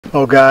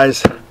Oh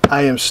guys,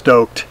 I am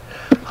stoked.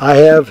 I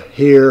have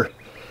here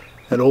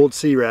an old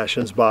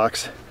C-Rations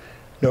box.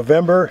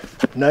 November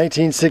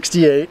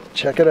 1968,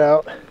 check it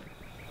out.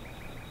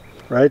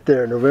 Right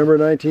there, November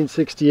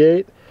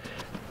 1968.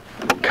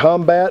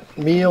 Combat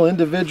meal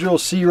individual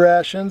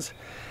C-Rations.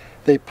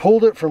 They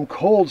pulled it from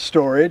cold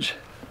storage.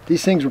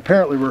 These things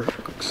apparently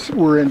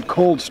were in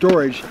cold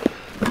storage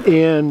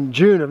in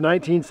June of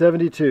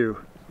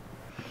 1972.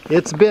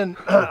 It's been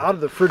out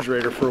of the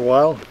refrigerator for a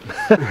while.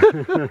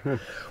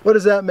 What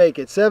does that make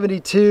it?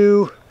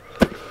 72.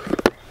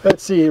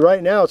 Let's see,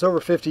 right now it's over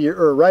 50,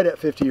 or right at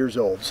 50 years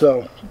old.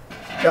 So,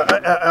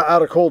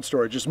 out of cold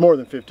storage, it's more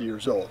than 50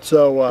 years old.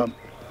 So,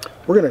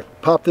 we're gonna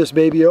pop this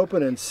baby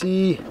open and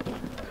see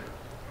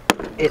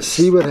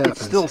what happens.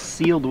 It's still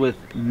sealed with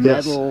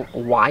metal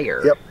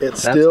wire. Yep,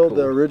 it's still cool.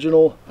 The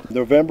original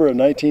November of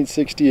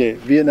 1968.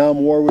 Vietnam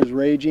War was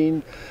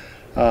raging.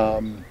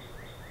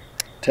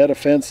 Tet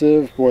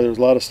Offensive, boy, there's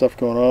a lot of stuff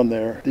going on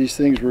there. These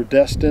things were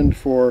destined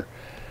for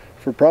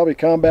probably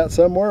combat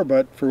somewhere,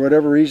 but for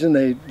whatever reason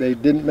they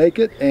didn't make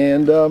it.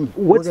 And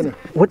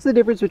what's the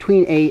difference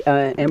between a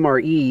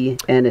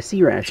MRE and a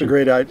C-Ration?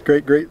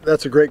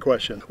 That's a great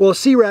question. Well, a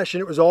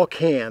C-Ration, it was all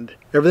canned.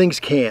 Everything's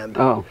canned.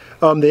 Oh.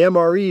 The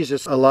MREs,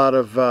 it's a lot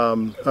of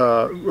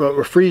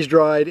freeze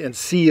dried and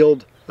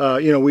sealed.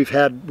 You know,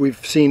 we've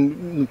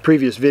seen the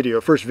previous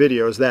video, first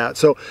video is that.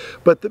 So,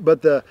 but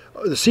the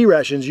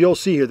C-Rations you'll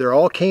see here, they're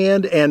all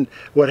canned, and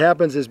what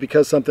happens is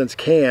because something's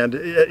canned,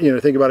 you know,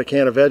 think about a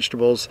can of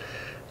vegetables,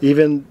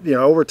 even, you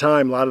know, over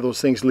time a lot of those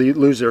things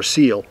lose their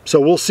seal. So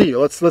we'll see.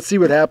 Let's see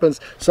what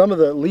happens. Some of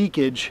the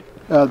leakage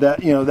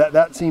that, you know,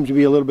 that seems to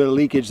be a little bit of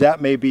leakage.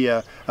 That may be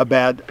a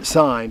bad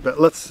sign,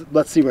 but let's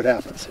see what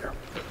happens here.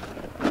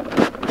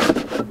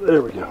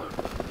 There we go.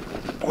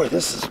 Boy,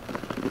 this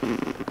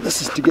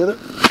is together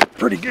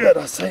pretty good,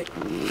 I think.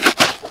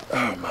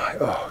 Oh my,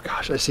 oh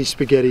gosh, I see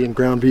spaghetti and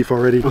ground beef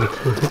already.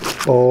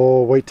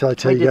 Oh, wait till I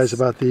tell you guys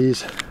about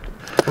these.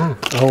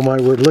 Oh my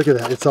word, look at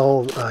that. It's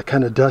all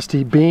kind of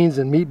dusty. Beans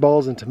and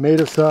meatballs and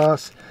tomato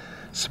sauce.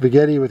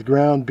 Spaghetti with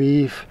ground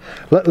beef.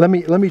 Let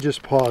me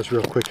just pause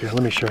real quick here.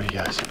 Let me show you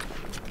guys.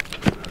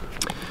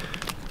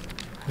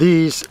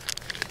 These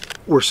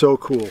were so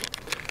cool.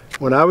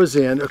 When I was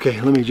in, okay,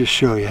 let me just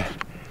show you.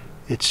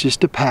 It's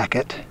just a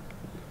packet.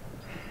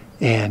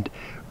 And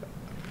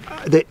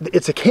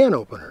it's a can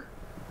opener,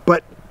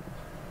 but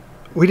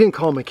we didn't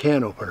call them a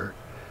can opener.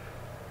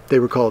 They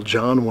were called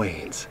John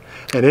Wayne's.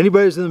 And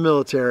anybody who's in the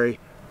military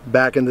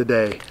back in the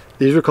day,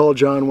 these were called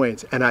John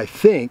Wayne's. And I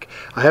think,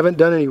 I haven't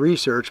done any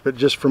research, but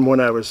just from when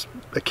I was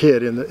a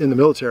kid in the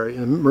military,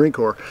 in the Marine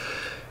Corps,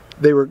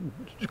 they were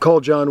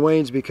called John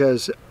Wayne's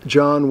because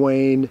John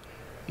Wayne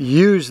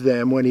used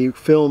them when he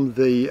filmed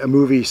the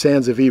movie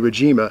Sands of Iwo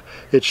Jima.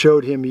 It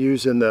showed him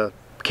using the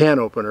can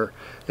opener,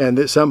 and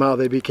that somehow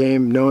they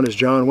became known as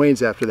John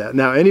Wayne's after that.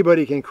 Now,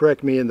 anybody can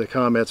correct me in the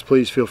comments.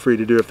 Please feel free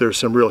to do if there's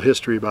some real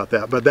history about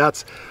that. But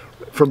that's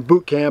from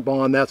boot camp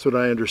on. That's what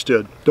I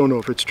understood. Don't know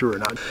if it's true or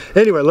not.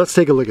 Anyway, let's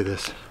take a look at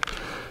this.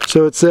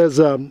 So it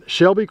says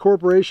Shelby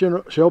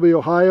Corporation, Shelby,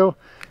 Ohio,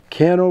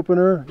 can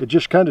opener. It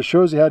just kind of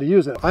shows you how to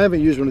use it. I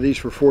haven't used one of these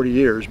for 40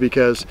 years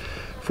because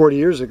 40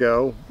 years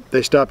ago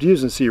they stopped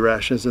using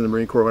C-Rations in the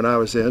Marine Corps when I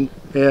was in,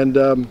 and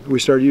we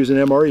started using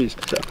MREs.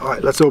 So, all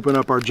right, let's open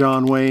up our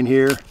John Wayne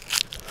here.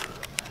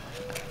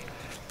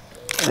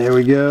 There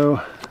we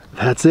go.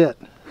 That's it.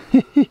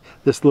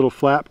 This little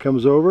flap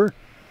comes over.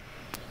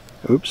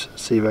 Oops,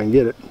 let's see if I can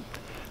get it.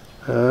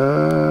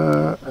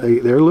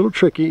 They're a little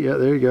tricky. Yeah,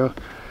 there you go.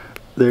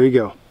 There you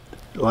go.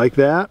 Like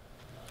that.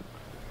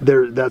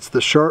 There, that's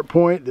the sharp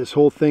point. This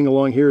whole thing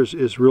along here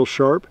is real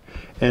sharp,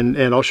 and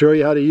I'll show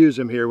you how to use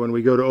them here when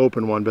we go to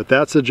open one. But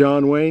that's a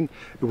John Wayne.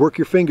 You work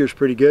your fingers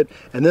pretty good,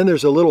 and then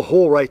there's a little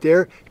hole right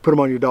there. You put them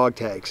on your dog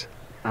tags,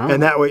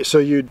 and that way, so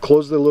you'd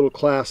close the little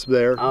clasp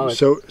there,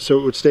 so it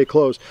would stay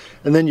closed,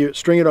 and then you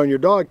string it on your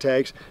dog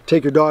tags.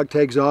 Take your dog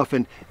tags off,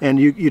 and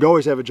you'd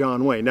always have a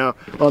John Wayne. Now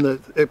on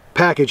the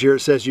package here it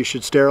says you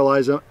should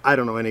sterilize them. I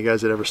don't know any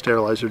guys that ever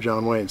sterilize their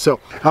John Wayne.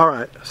 So all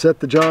right, set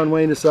the John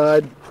Wayne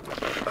aside.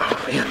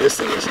 Oh man, this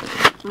thing is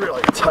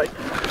really tight.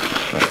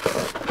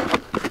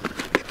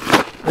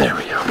 There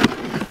we go.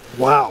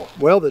 Wow.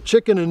 Well, the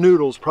chicken and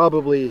noodles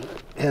probably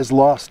has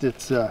lost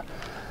its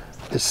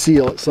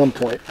seal at some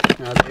point.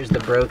 Oh, there's the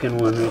broken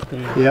one right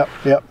there. Yep,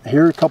 yep.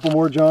 Here are a couple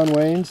more John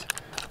Wayne's.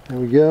 There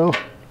we go.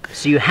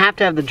 So you have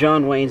to have the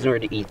John Wayne's in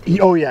order to eat these?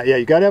 Oh yeah, yeah.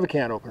 You got to have a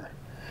can opener.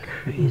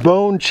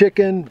 Bone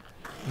chicken,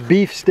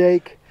 beef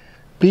steak,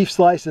 beef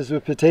slices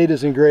with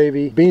potatoes and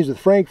gravy, beans with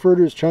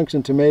frankfurters, chunks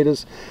and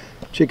tomatoes,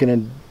 chicken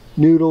and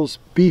noodles,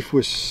 beef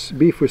with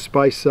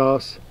spice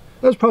sauce.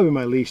 That was probably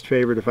my least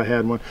favorite if I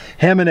had one.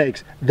 Ham and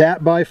eggs.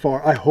 That by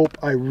far,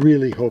 I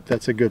really hope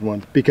that's a good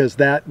one, because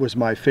that was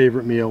my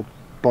favorite meal,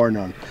 bar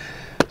none.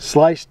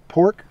 Sliced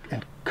pork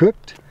and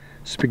cooked,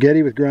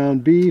 spaghetti with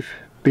ground beef,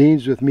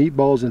 beans with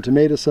meatballs and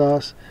tomato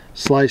sauce,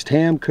 sliced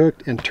ham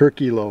cooked, and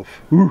turkey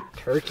loaf. Ooh.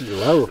 Turkey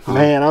loaf.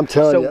 Man, I'm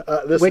telling you.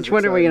 This which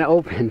one are we going to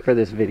open for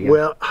this video?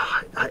 Well,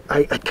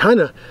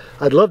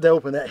 I'd love to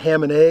open that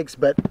ham and eggs,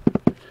 but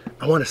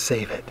I want to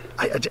save it.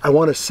 I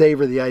want to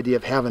savor the idea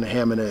of having a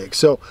ham and egg.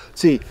 So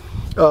see,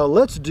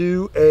 let's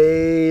do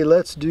a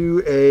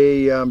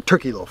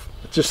turkey loaf.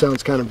 It just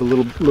sounds kind of a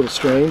little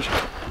strange.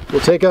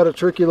 We'll take out a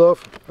turkey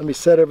loaf. Let me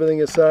set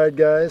everything aside,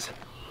 guys.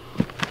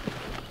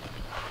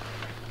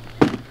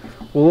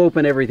 We'll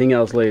open everything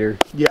else later.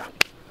 Yeah.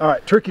 All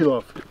right, turkey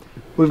loaf.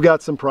 We've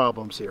got some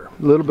problems here.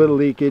 A little bit of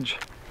leakage,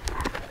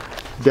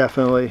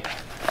 definitely.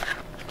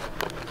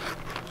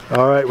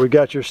 All right, we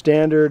got your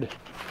standard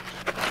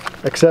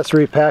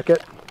accessory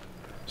packet.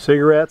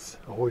 Cigarettes.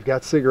 Oh, we've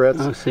got cigarettes.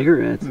 Oh,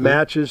 cigarettes.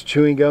 Matches,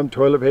 chewing gum,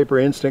 toilet paper,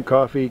 instant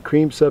coffee,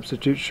 cream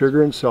substitute,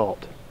 sugar, and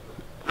salt.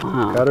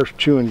 Wow. Got our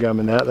chewing gum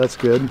in that. That's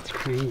good. That's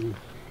crazy.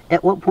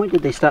 At what point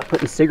did they stop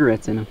putting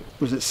cigarettes in them?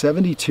 Was it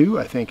 72?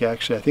 I think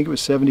actually. I think it was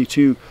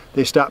 72.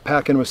 They stopped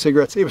packing with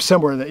cigarettes. It was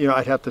somewhere in the,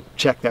 I'd have to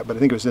check that, but I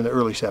think it was in the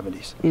early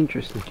 70s.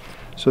 Interesting.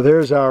 So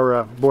there's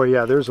our boy.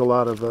 Yeah, there's a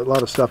lot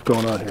of stuff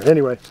going on here.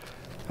 Anyway,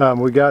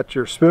 we got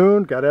your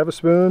spoon. Got to have a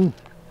spoon.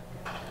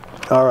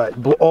 All right.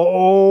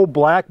 Oh,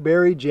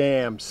 blackberry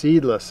jam,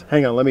 seedless.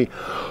 Hang on. Let me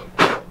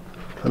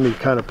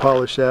kind of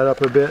polish that up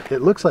a bit.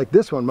 It looks like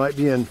this one might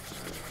be in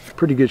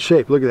pretty good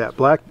shape. Look at that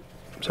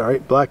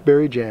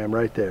blackberry jam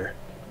right there.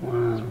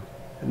 Wow.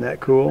 Isn't that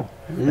cool?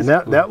 And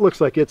Cool. that looks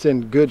like it's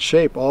in good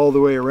shape all the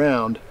way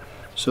around.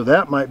 So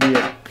that might be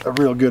a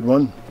real good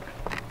one.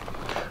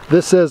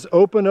 This says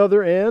open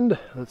other end.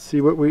 Let's see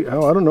what I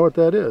don't know what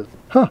that is.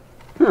 Huh.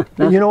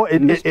 You know,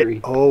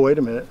 oh, wait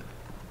a minute.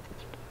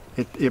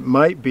 It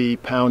might be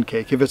pound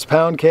cake. If it's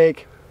pound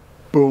cake,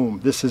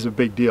 boom, this is a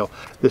big deal.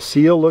 The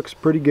seal looks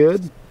pretty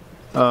good.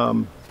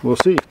 We'll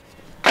see.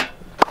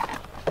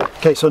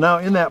 Okay, so now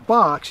in that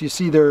box, you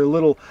see there are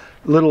little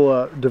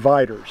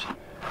dividers.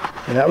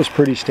 And that was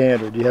pretty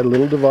standard. You had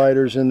little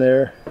dividers in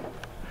there.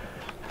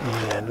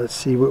 And let's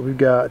see what we've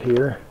got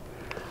here.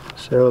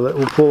 So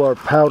we'll pull our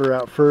powder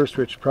out first,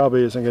 which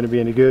probably isn't going to be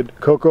any good.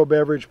 Cocoa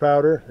beverage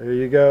powder, there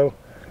you go.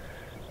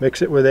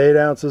 Mix it with 8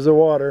 ounces of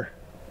water.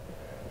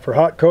 For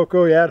hot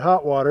cocoa, you add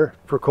hot water.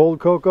 For cold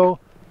cocoa,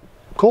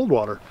 cold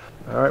water.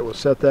 All right, we'll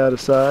set that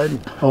aside.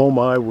 Oh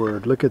my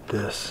word, look at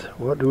this.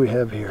 What do we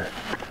have here?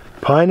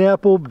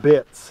 Pineapple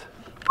bits.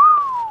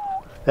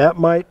 That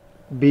might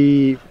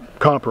be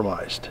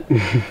compromised.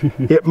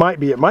 It might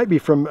be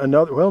from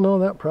another, well no,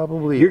 that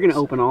probably You're going to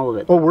open all of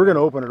it. Oh, we're going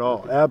to open it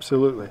all,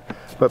 absolutely.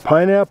 But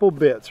pineapple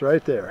bits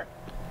right there.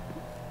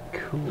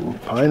 Cool.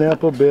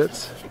 Pineapple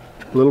bits,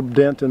 little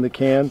dent in the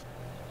can.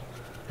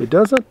 It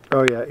doesn't,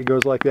 oh yeah, it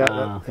goes like that.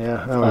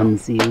 Yeah, oh, well.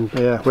 Unsealed.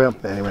 Yeah, well,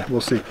 anyway, we'll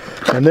see.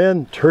 And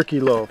then turkey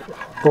loaf.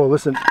 Oh,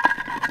 listen,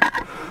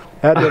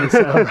 that doesn't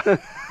sound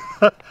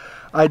right.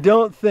 I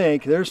don't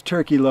think, there's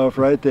turkey loaf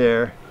right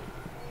there.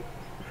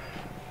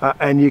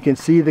 And you can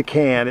see the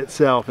can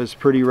itself is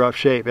pretty rough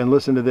shape. And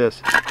listen to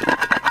this.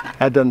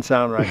 That doesn't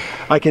sound right.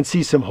 I can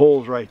see some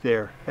holes right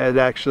there. And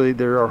actually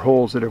there are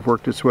holes that have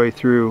worked its way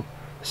through.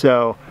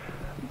 So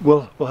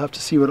we'll have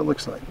to see what it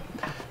looks like.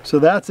 So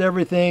that's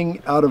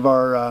everything out of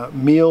our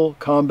Meal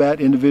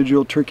Combat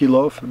Individual Turkey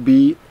Loaf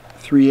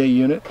B3A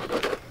unit.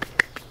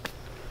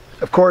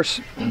 Of course,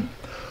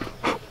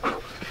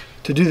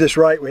 to do this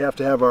right, we have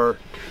to have our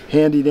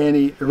handy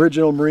dandy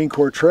original Marine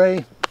Corps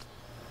tray,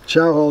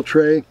 chow hall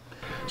tray.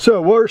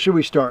 So where should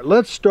we start?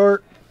 Let's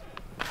start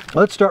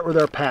with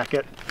our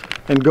packet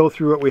and go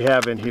through what we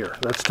have in here.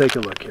 Let's take a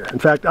look here. In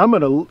fact, I'm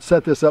going to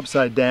set this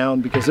upside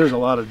down because there's a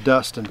lot of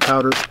dust and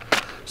powder.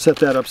 Set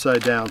that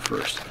upside down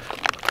first.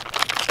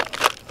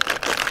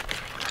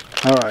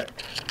 All right,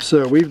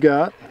 so we've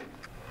got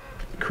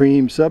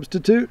cream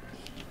substitute.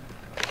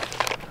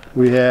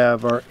 We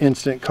have our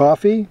instant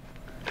coffee.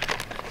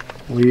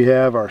 We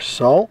have our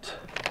salt.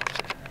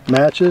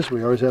 Matches,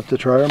 we always have to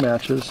try our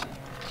matches.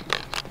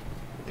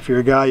 If you're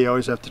a guy, you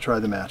always have to try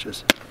the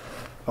matches.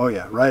 Oh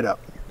yeah, right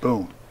up,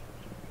 boom.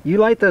 You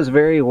light those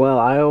very well.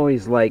 I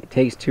always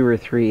takes two or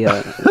three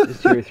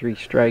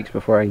strikes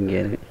before I can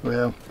get it.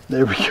 Well,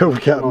 there we go. We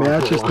got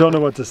matches. Don't know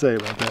what to say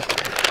about that.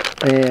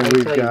 And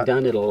we've got. You've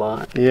done it a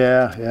lot.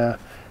 Yeah.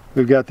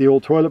 We've got the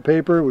old toilet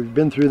paper. We've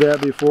been through that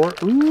before.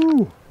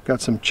 Ooh, got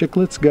some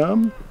Chiclets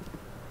gum.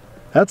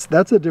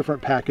 That's a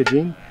different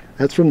packaging.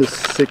 That's from the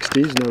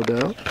 60s, no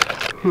doubt.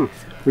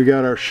 We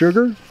got our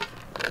sugar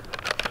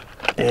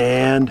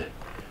and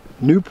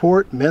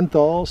Newport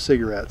menthol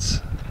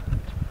cigarettes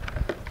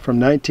from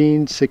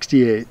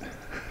 1968.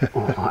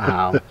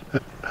 Wow,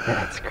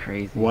 that's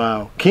crazy.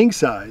 Wow, king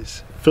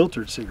size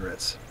filtered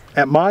cigarettes.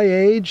 At my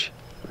age,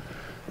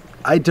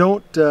 I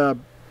don't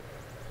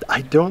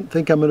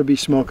think I'm going to be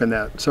smoking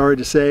that. Sorry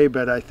to say,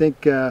 but I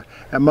think at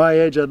my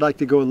age I'd like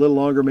to go a little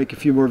longer, make a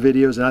few more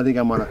videos, and I think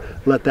I'm going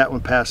to let that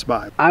one pass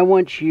by. I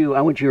want you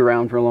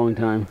around for a long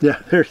time.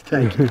 Yeah,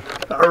 thank you.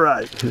 All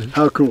right,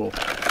 how cool.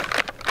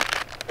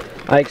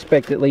 I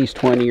expect at least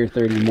 20 or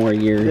 30 more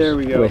years there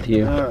we go. With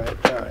you. All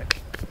right.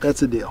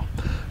 That's a deal.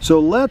 So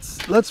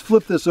let's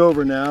flip this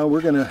over now.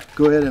 We're going to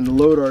go ahead and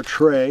load our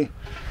tray.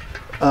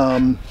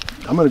 I'm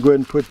going to go ahead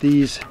and put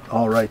these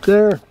all right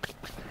there.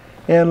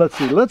 And let's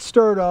see. Let's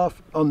start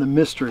off on the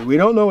mystery. We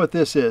don't know what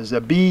this is.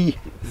 A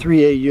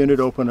B3A unit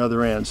open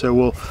other end.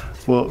 So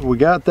we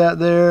got that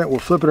there. We'll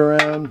flip it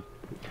around.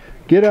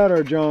 Get out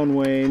our John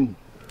Wayne.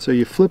 So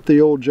you flip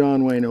the old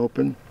John Wayne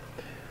open,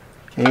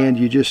 and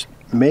you just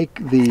make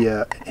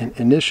the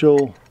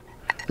initial.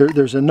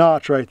 There's a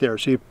notch right there.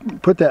 So you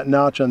put that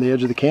notch on the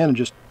edge of the can and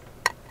just.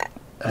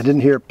 I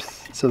didn't hear,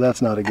 so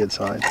that's not a good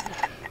sign.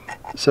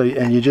 So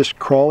and you just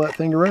crawl that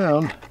thing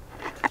around.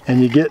 And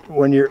you get,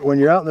 when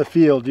you're out in the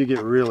field, you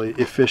get really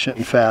efficient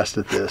and fast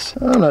at this.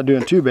 I'm not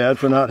doing too bad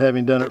for not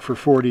having done it for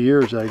 40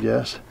 years, I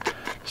guess.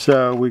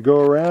 So we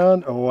go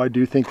around. Oh, I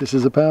do think this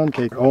is a pound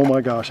cake. Oh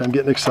my gosh, I'm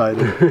getting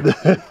excited.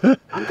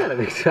 I'm kind of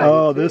excited.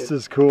 Oh, too. this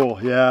is cool.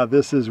 Yeah,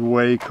 this is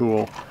way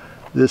cool.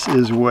 This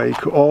is way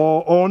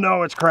cool. Oh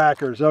no, it's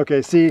crackers.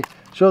 Okay, see,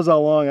 shows how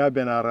long I've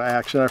been out of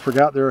action. I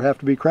forgot there have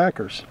to be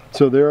crackers.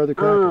 So there are the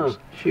crackers. Oh,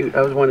 shoot,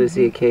 I was wanting to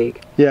see a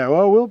cake. Yeah,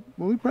 well,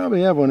 we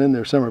probably have one in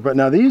there somewhere. But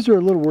now these are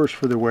a little worse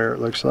for the wear, it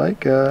looks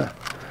like.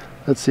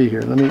 Let's see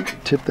here. Let me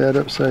tip that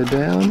upside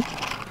down.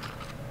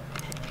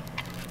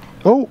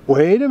 Oh,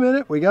 wait a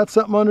minute. We got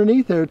something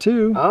underneath there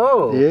too.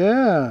 Oh.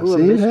 Yeah. Ooh,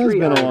 see, it has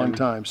been item. a long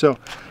time. So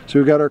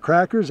we've got our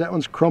crackers. That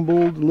one's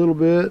crumbled a little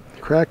bit,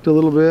 cracked a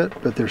little bit,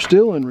 but they're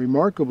still in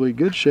remarkably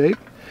good shape.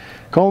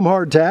 Call them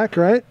hardtack,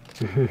 right?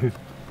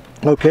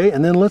 Okay,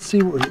 and then let's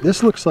see.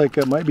 This looks like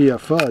it might be a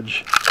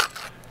fudge.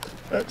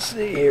 Let's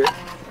see here.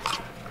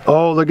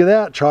 Oh, look at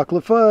that,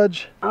 chocolate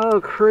fudge. Oh,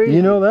 crazy.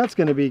 You know that's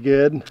going to be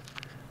good.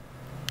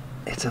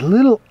 It's a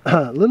little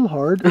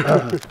hard.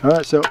 All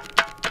right, so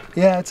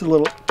yeah, it's a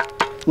little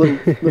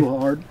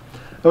hard.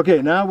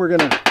 Okay, now we're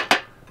going to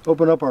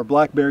open up our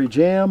blackberry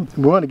jam.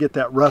 We want to get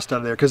that rust out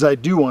of there because I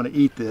do want to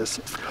eat this.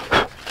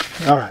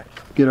 All right,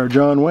 get our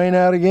John Wayne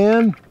out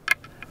again.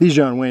 These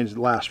John Waynes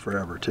last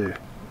forever too.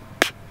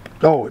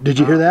 Oh, did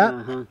you hear that?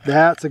 Uh-huh.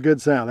 That's a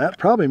good sound. That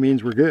probably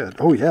means we're good.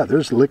 Oh yeah,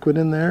 there's liquid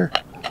in there.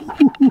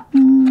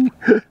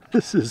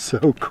 This is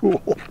so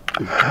cool.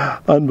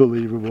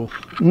 Unbelievable.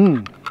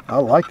 I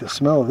like the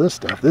smell of this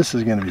stuff. This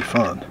is going to be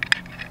fun.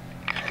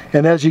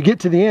 And as you get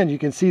to the end, you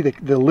can see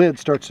the lid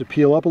starts to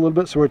peel up a little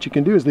bit. So what you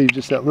can do is leave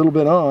just that little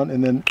bit on,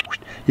 and then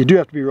you do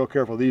have to be real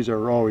careful. These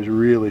are always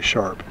really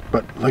sharp.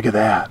 But look at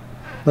that.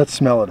 Let's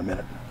smell it a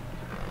minute.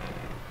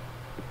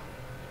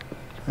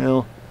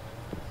 Well,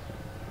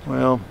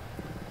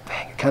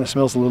 dang, it kind of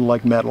smells a little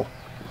like metal.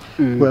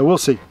 Well, we'll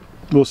see.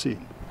 We'll see.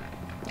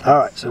 All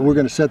right, so we're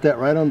going to set that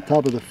right on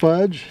top of the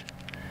fudge.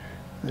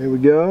 There we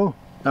go.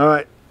 All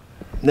right,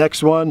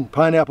 next one,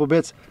 pineapple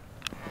bits.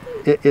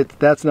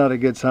 That's not a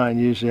good sign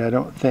usually, I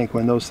don't think,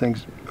 when those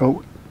things.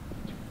 Oh,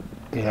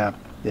 yeah.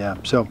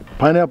 So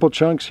pineapple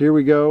chunks. Here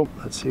we go.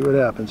 Let's see what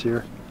happens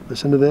here.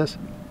 Listen to this.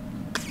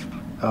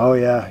 Oh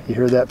yeah, you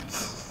hear that?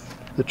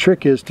 The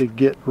trick is to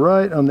get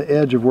right on the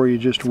edge of where you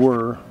just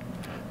were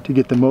to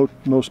get the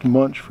most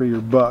munch for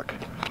your buck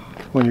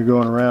when you're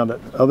going around it.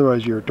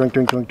 Otherwise you're drink,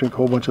 a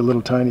whole bunch of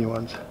little tiny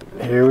ones.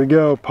 Here we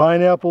go,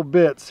 pineapple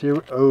bits.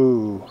 Here,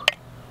 oh,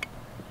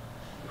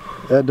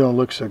 that don't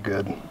look so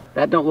good.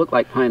 That don't look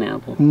like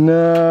pineapple.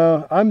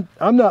 No,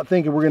 I'm not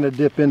thinking we're gonna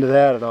dip into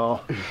that at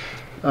all.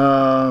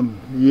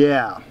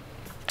 Yeah.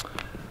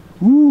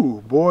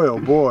 Ooh, boy, oh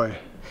boy.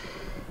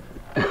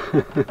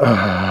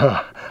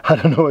 I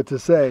don't know what to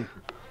say.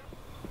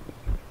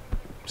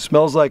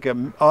 Smells like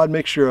an odd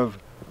mixture of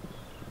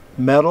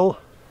metal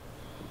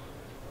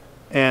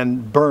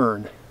and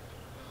burnt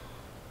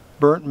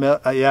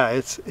metal.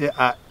 Yeah,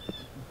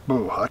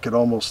 I could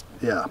almost,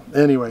 yeah.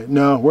 Anyway,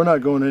 no, we're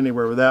not going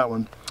anywhere with that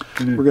one.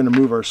 We're going to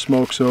move our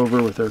smokes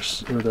over with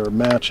our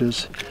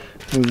matches.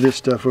 Move this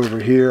stuff over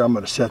here. I'm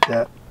going to set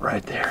that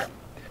right there.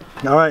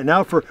 All right,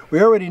 now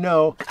we already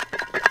know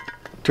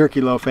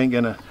turkey loaf ain't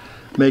going to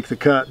make the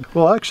cut.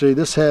 Well, actually,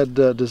 this had,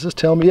 does this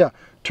tell me? Yeah,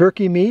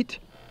 turkey meat,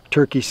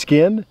 turkey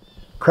skin,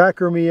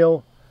 cracker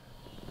meal,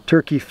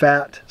 turkey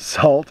fat,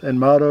 salt, and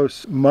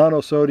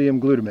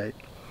monosodium glutamate.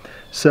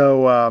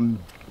 So,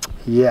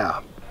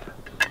 yeah.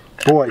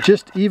 Boy,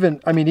 even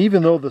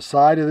though the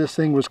side of this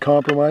thing was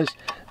compromised,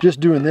 just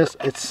doing this,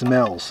 it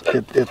smells.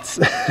 It's,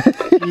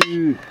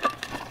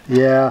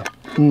 yeah,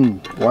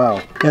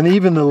 wow. And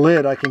even the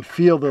lid, I can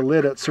feel the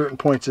lid at certain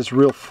points. It's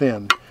real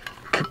thin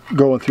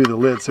going through the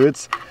lid. So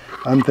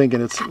I'm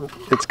thinking it's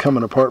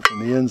coming apart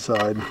from the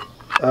inside.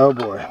 Oh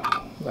boy.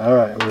 All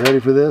right, we ready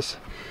for this?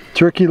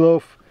 Turkey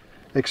loaf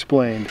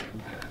explained.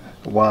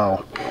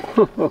 Wow.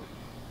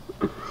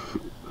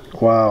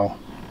 Wow.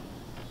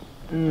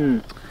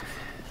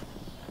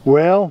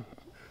 Well,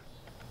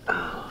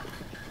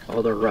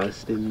 all the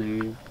rust in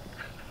there.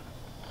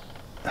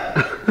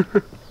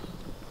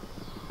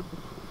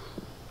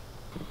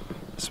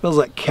 it smells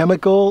like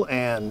chemical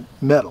and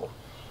metal.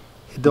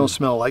 It don't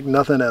smell like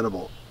nothing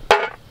edible.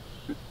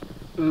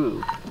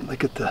 Ooh.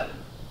 Look at the.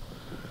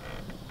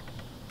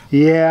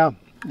 Yeah,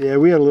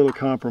 we had a little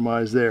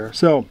compromise there.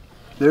 So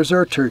there's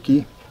our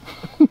turkey.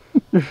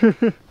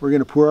 We're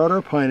gonna pour out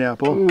our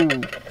pineapple.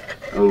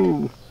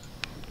 Ooh.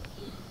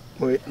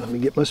 Wait, let me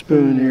get my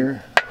spoon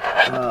here.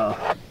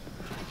 Oh,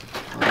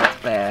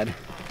 that's bad.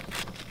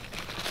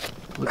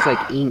 Looks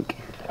like ink.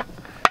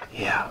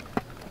 Yeah.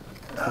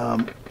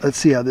 Let's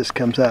see how this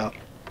comes out.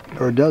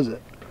 Or does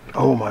it?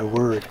 Oh my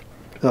word.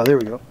 Oh, there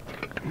we go.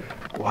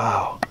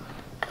 Wow.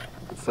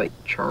 It's like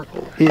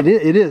charcoal. It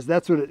is.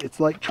 That's what it's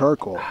like,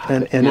 charcoal.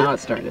 And now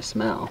it's starting to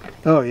smell.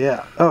 Oh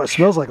yeah. Oh, it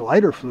smells like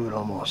lighter fluid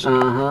almost.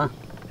 Uh-huh.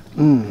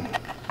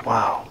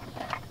 Wow.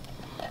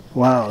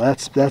 Wow,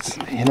 that's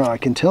you know, I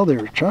can tell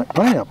they're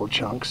pineapple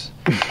chunks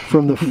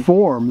from the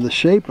form, the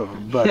shape of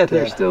them. But yeah,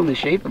 they're still in the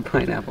shape of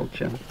pineapple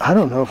chunks. I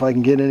don't know if I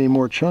can get any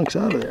more chunks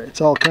out of there. It's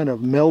all kind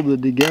of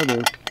melded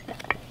together.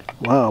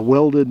 Wow,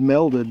 welded,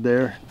 melded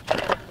there.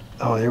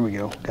 Oh, there we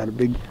go. Got a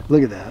big,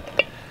 look at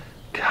that.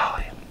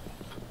 Golly.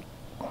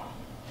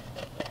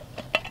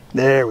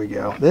 There we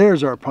go.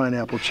 There's our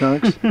pineapple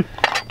chunks.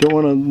 Don't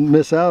want to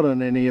miss out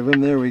on any of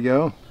them. There we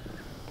go.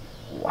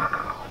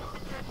 Wow.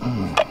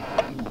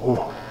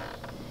 Oh.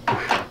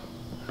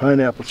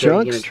 Pineapple So are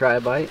chunks. you gonna try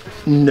a bite?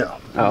 No.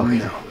 Oh, okay.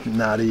 No,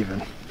 not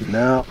even.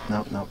 No.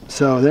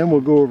 So then we'll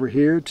go over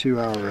here to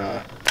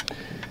our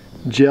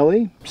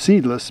jelly,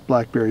 seedless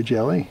blackberry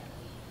jelly.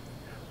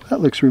 That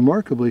looks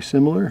remarkably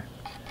similar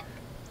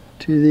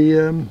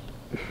to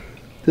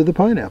the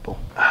pineapple.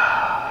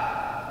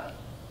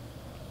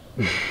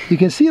 You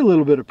can see a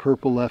little bit of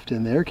purple left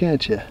in there,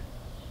 can't you?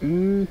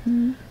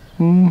 Mm-hmm.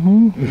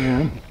 Mm-hmm.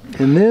 Yeah.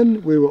 And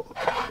then we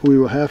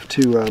will have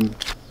to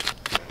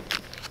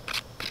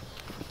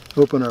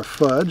open our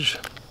fudge.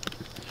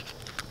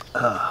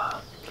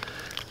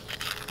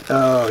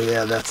 Oh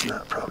yeah, that's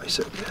not probably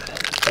so good.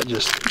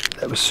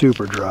 That was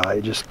super dry.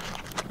 It just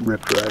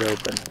ripped right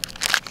open.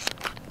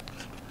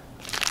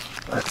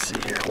 Let's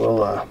see here.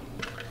 Well,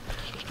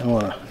 I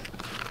want to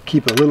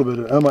keep a little bit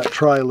of, I might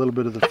try a little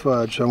bit of the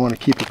fudge. So I want to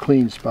keep a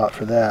clean spot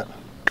for that.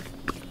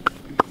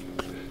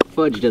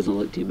 Fudge doesn't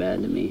look too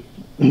bad to me.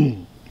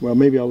 Well,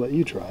 maybe I'll let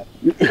you try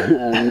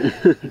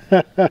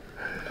it.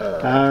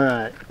 All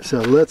right, so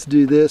let's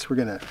do this. We're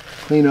gonna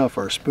clean off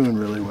our spoon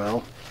really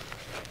well.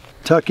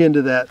 Tuck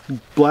into that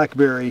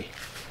blackberry,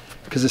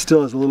 because it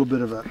still has a little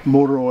bit of a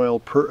motor oil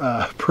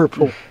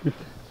purple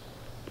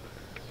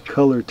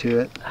color to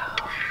it.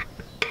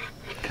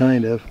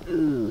 Kind of.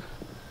 Ooh.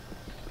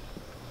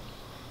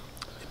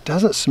 It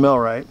doesn't smell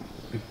right.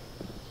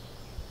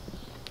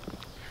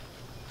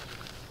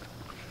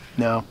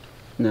 No.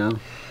 No.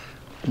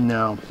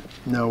 No.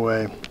 No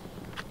way.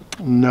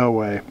 No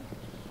way.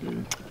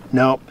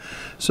 Nope.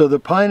 So the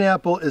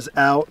pineapple is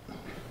out.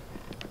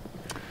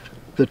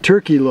 The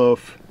turkey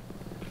loaf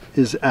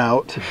is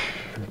out.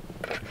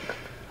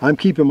 I'm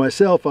keeping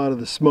myself out of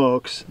the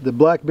smokes. The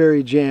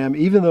blackberry jam,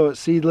 even though it's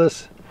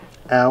seedless,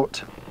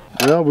 out.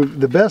 Well,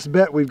 the best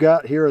bet we've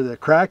got here are the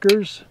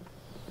crackers,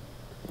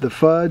 the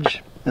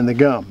fudge, and the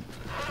gum.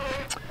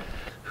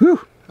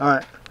 Whew. All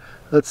right,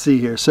 let's see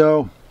here.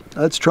 So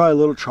let's try a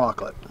little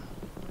chocolate.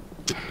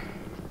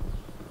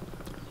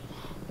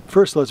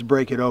 First, let's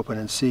break it open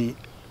and see.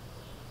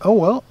 Oh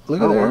well,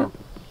 look at there.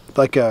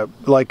 Wow.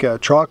 Like a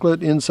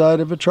chocolate inside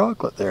of a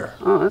chocolate there.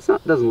 Oh,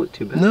 doesn't look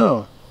too bad.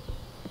 No.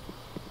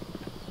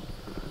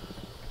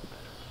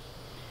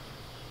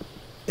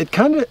 It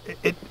kind of,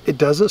 it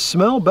doesn't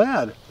smell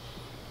bad.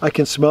 I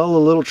can smell a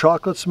little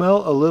chocolate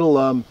smell, a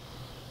little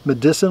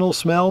medicinal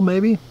smell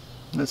maybe.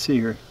 Let's see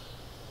here.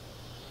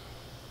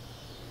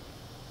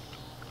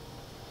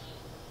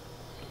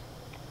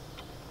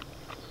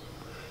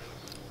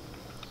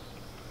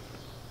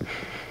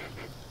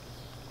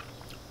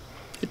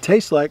 It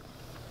tastes like,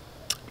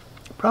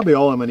 probably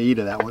all I'm going to eat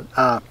of that one.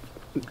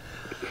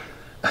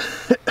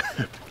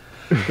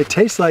 It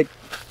tastes like,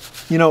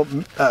 you know,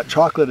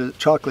 chocolate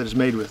is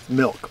made with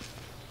milk.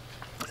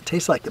 It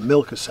tastes like the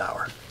milk is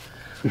sour.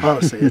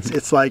 Honestly,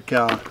 it's like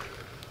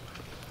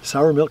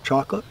sour milk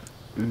chocolate.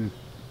 Mm.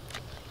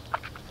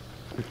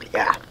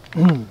 Yeah.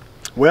 Mm.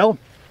 Well,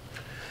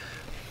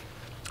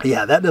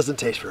 yeah, that doesn't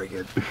taste very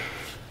good.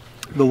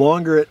 The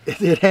longer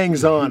it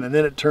hangs on, and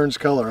then it turns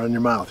color on your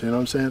mouth. You know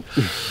what I'm saying?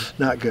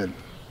 Not good.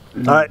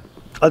 All right,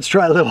 let's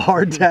try a little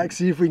hardtack.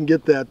 See if we can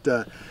get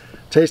that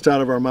taste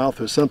out of our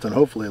mouth with something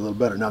hopefully a little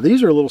better. Now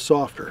these are a little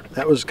softer.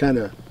 That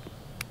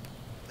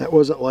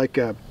wasn't like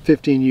a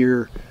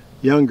 15-year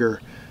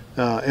younger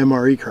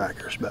MRE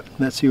crackers. But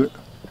let's see what.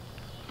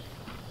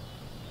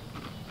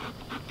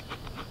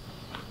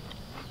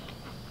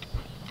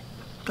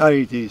 I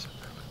eat these.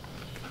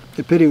 It's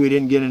a pity we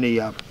didn't get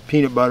any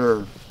peanut butter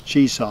or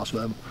cheese sauce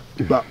with them.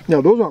 But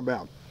no, those aren't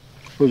bad.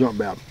 Those aren't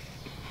bad.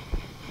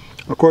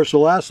 Of course, the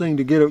last thing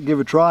to give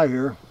a try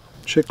here,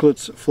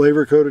 Chiclet's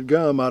flavor coated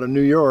gum out of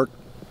New York.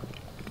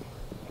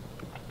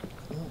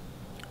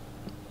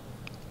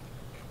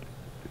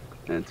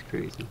 That's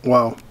crazy.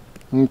 Wow.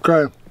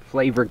 Okay.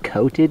 Flavor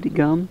coated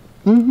gum?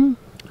 Mm-hmm.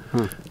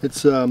 Huh.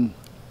 It's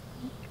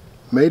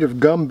made of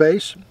gum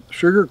base,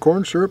 sugar,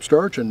 corn syrup,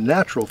 starch, and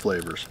natural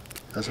flavors,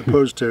 as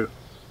opposed to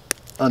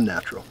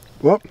unnatural.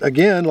 Well,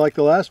 again, like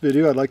the last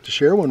video, I'd like to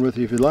share one with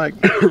you if you'd like.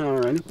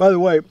 Alrighty. By the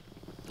way,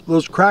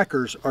 those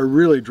crackers are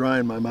really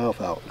drying my mouth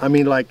out. I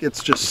mean, like,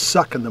 it's just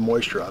sucking the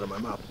moisture out of my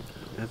mouth.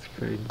 That's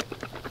crazy.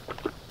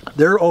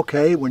 They're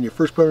okay when you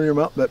first put them in your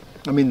mouth, but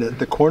I mean,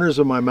 the corners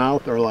of my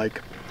mouth are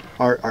like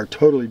are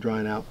totally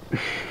drying out.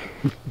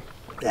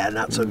 Yeah,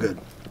 not so good.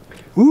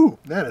 Ooh,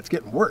 man, it's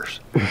getting worse.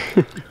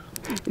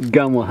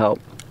 Gum will help.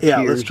 Yeah,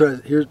 Cheers. let's try.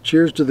 Here,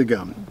 cheers to the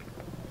gum.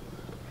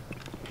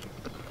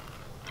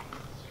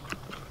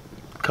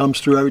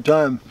 Comes through every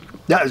time.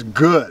 That is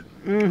good.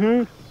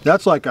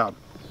 That's like a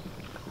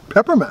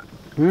peppermint.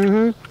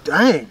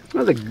 Dang.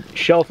 Well, the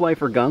shelf life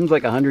for gum's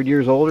like 100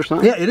 years old or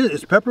something. Yeah, it is.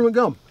 It's peppermint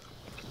gum.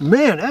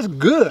 Man, that's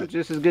good. It's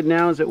just as good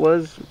now as it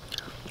was.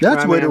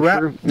 That's the way to wrap.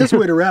 Sure. That's the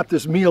way to wrap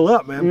this meal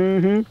up,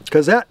 man.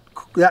 Because that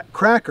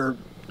cracker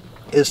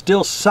is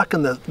still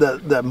sucking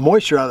the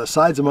moisture out of the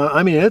sides of my.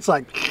 I mean, it's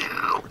like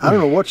I don't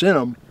know what's in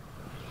them,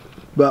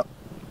 but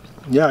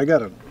yeah, I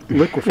gotta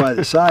liquefy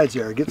the sides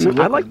there. Get some.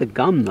 I like the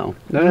gum though.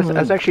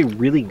 That's actually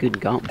really good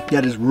gum.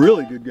 That is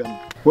really good gum.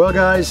 Well,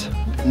 guys,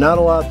 not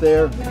a lot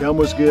there. The gum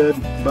was good,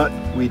 but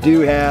we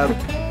do have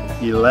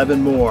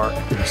 11 more.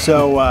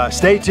 So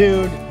stay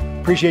tuned.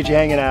 Appreciate you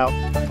hanging out.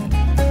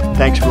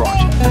 Thanks for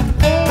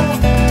watching.